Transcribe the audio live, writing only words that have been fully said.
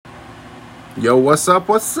Yo, what's up?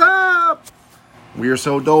 What's up? We are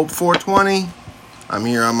so dope 420. I'm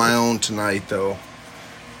here on my own tonight, though.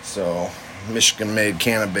 So, Michigan-made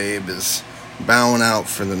Cannababe is bowing out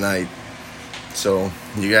for the night. So,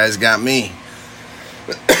 you guys got me.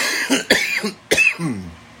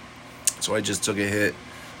 So, I just took a hit.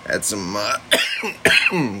 Had some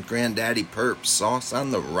Granddaddy Perp sauce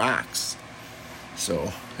on the rocks.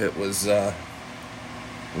 So, it was a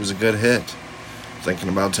good hit. Thinking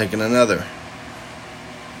about taking another.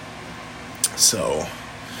 So,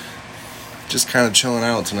 just kind of chilling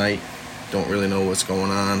out tonight. Don't really know what's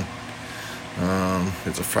going on.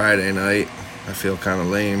 It's a Friday night. I feel kind of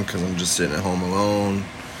lame because I'm just sitting at home alone,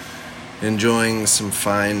 enjoying some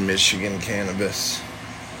fine Michigan cannabis.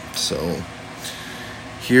 So,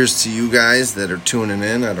 here's to you guys that are tuning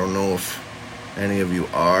in. I don't know if any of you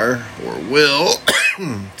are or will.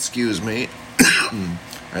 Excuse me.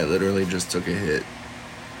 I literally just took a hit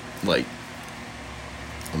like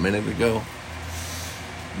a minute ago.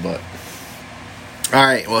 But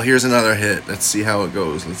alright, well, here's another hit. Let's see how it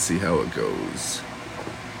goes.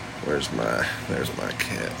 There's my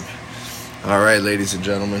cap. Alright, ladies and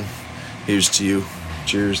gentlemen, here's to you.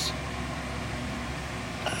 Cheers.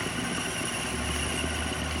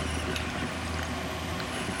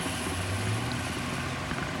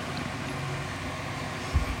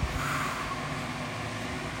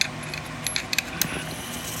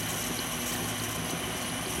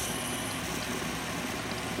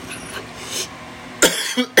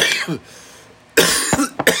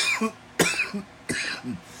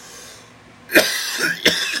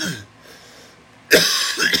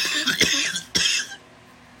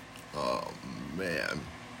 Oh, man.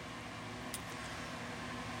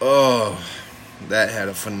 Oh, that had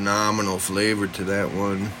a phenomenal flavor to that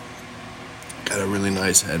one. Got a really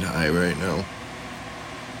nice head high right now.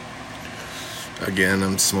 Again,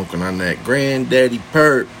 I'm smoking on that Granddaddy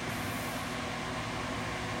Perp.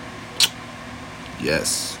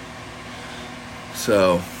 Yes.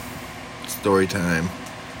 So, story time.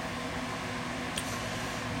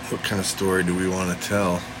 What kind of story do we want to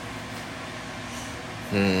tell?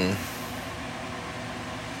 I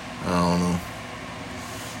don't know.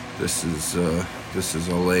 This is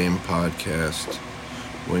a lame podcast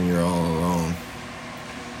when you're all alone.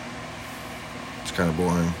 It's kind of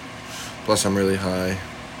boring. Plus, I'm really high,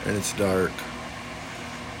 and it's dark,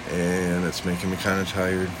 and it's making me kind of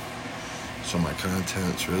tired. So my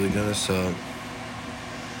content's really gonna suck.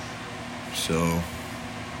 So,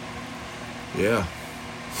 yeah.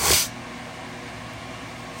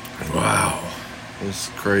 Wow. It's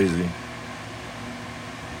crazy.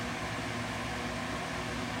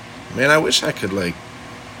 Man, I wish I could,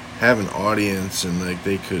 have an audience and,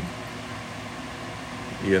 they could,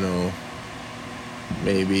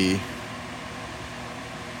 maybe,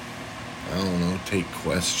 I don't know, take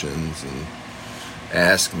questions and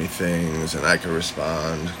ask me things and I could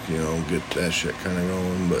respond, get that shit kind of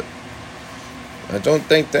going, but I don't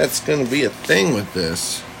think that's going to be a thing with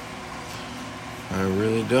this. I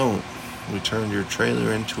really don't. We turned your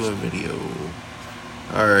trailer into a video.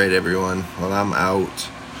 Alright, everyone. Well, I'm out.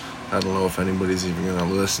 I don't know if anybody's even going to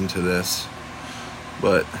listen to this,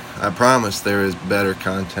 but I promise there is better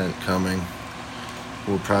content coming.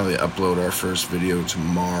 We'll probably upload our first video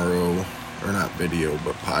tomorrow, or not video,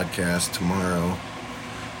 but podcast tomorrow.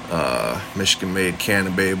 Michigan-made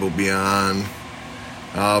Cannababe will be on.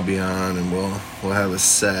 I'll be on, and we'll have a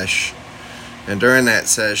sesh. And during that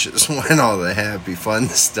sesh is when all the happy, fun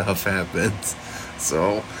stuff happens.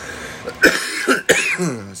 So,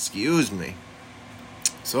 excuse me.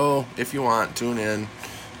 So, if you want, tune in.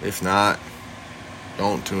 If not,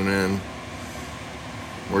 don't tune in.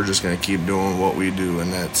 We're just going to keep doing what we do,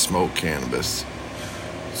 and that's smoke cannabis.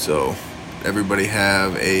 So, everybody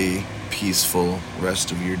have a peaceful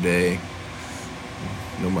rest of your day,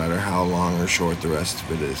 no matter how long or short the rest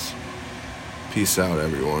of it is. Peace out,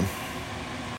 everyone.